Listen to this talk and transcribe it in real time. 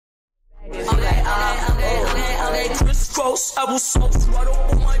cross, I will sauce right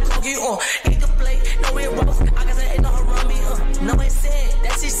up on my cocky, eat the plate, no it rough, I got that ain't no harambe, no it said,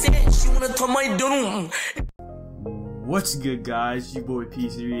 that's it said, she wanna turn my doom. What's good, guys? Your boy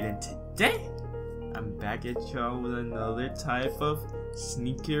PC and today I'm back at y'all with another type of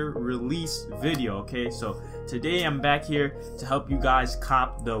sneaker release video. Okay, so today I'm back here to help you guys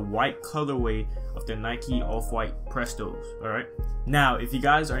cop the white colorway of the Nike Off-White Prestos. Alright, now if you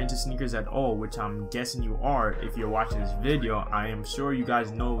guys are into sneakers at all, which I'm guessing you are if you're watching this video, I am sure you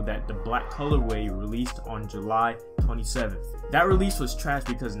guys know that the black colorway released on July 27th. That release was trash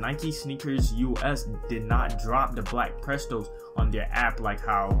because Nike Sneakers US did not drop the black Prestos on their app like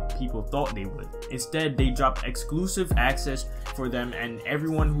how people thought they would. Instead, they dropped exclusive access for them, and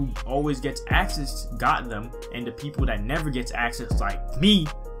everyone who always gets access got them, and the people that never gets access, like me,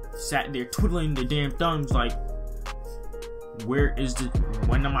 sat there twiddling their damn thumbs like,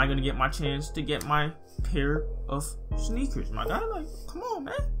 when am I gonna get my chance to get my pair of sneakers, my guy? Like, come on,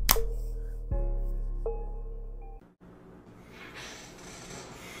 man.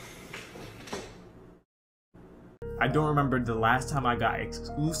 I don't remember the last time I got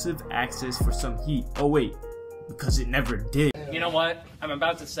exclusive access for some heat. Oh wait, because it never did. You know what? I'm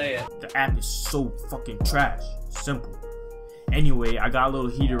about to say it. The app is so fucking trash. Simple. Anyway, I got a little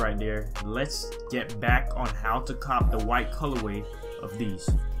heater right there. Let's get back on how to cop the white colorway of these.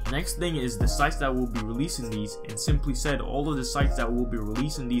 Next thing is the sites that will be releasing these, and simply said, all of the sites that will be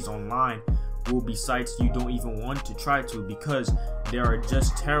releasing these online will be sites you don't even want to try to, because they are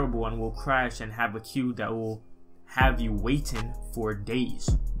just terrible and will crash and have a queue that will have you waiting for days,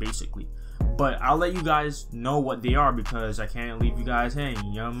 basically. But I'll let you guys know what they are because I can't leave you guys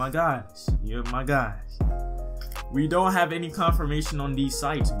hanging. You're my guys. You're my guys. We don't have any confirmation on these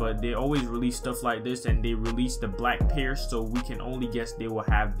sites, but they always release stuff like this, and they release the black pair, so we can only guess they will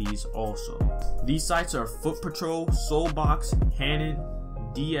have these also. These sites are Foot Patrol, Soulbox, Hanon,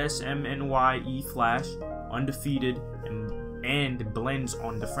 DSMNY, E-Flash, Undefeated, and Blends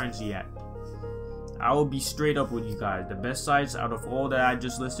on the Frenzy app. I will be straight up with you guys. The best sites out of all that I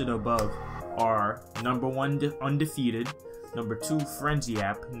just listed above are number 1 Undefeated, number 2 Frenzy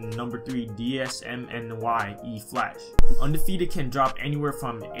app, number 3 DSMNY E-Flash. Undefeated can drop anywhere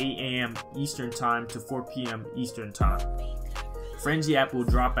from 8 AM Eastern time to 4 PM Eastern time. Frenzy app will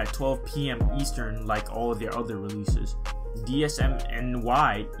drop at 12 PM Eastern like all their other releases.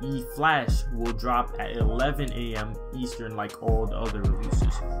 DSMNY E-Flash will drop at 11 AM Eastern like all the other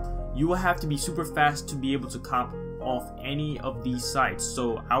releases. You will have to be super fast to be able to cop off any of these sites,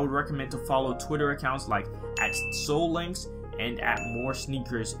 so I would recommend to follow Twitter accounts like @SoulLinks and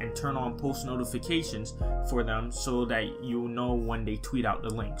 @MoreSneakers and turn on post notifications for them so that you'll know when they tweet out the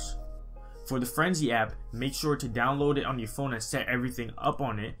links. For the Frenzy app, make sure to download it on your phone and set everything up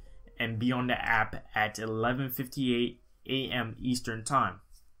on it and be on the app at 11:58 AM Eastern time.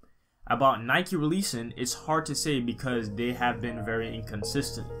 About Nike releasing, it's hard to say because they have been very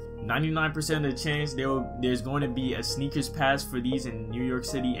inconsistent. 99% of the chance there's going to be a sneakers pass for these in New York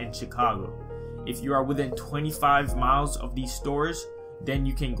City and Chicago. If you are within 25 miles of these stores, then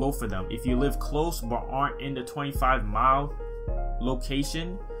you can go for them. If you live close but aren't in the 25-mile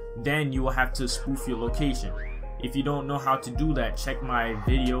location, then you will have to spoof your location. If you don't know how to do that, check my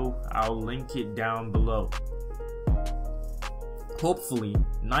video. I'll link it down below. Hopefully,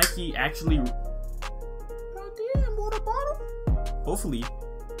 Nike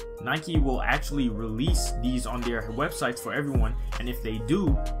will actually release these on their websites for everyone, and if they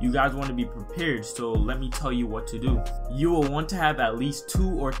do, you guys want to be prepared, so let me tell you what to do. You will want to have at least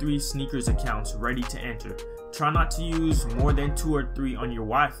 2 or 3 sneakers accounts ready to enter. Try not to use more than 2 or 3 on your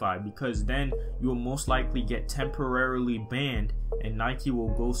Wi-Fi, because then you will most likely get temporarily banned and Nike will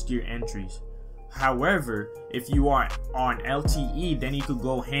ghost your entries. However, if you are on LTE, then you could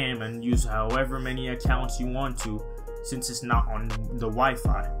go ham and use however many accounts you want to, since it's not on the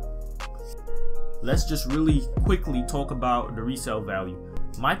Wi-Fi. Let's just really quickly talk about the resale value.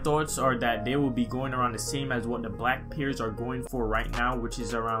 My thoughts are that they will be going around the same as what the black pairs are going for right now, which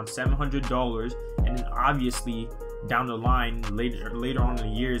is around $700, and then obviously down the line later on in the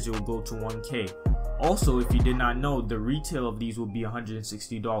years it will go to 1K. Also, if you did not know, the retail of these will be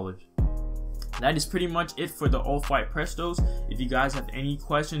 $160. That is pretty much it for the Off-White Prestos. If you guys have any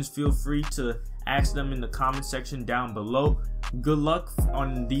questions, feel free to ask them in the comment section down below. Good luck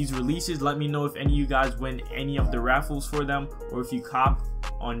on these releases. Let me know if any of you guys win any of the raffles for them, or if you cop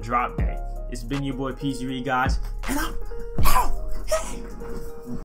on drop day. It's been your boy PZ, guys, and I'm out.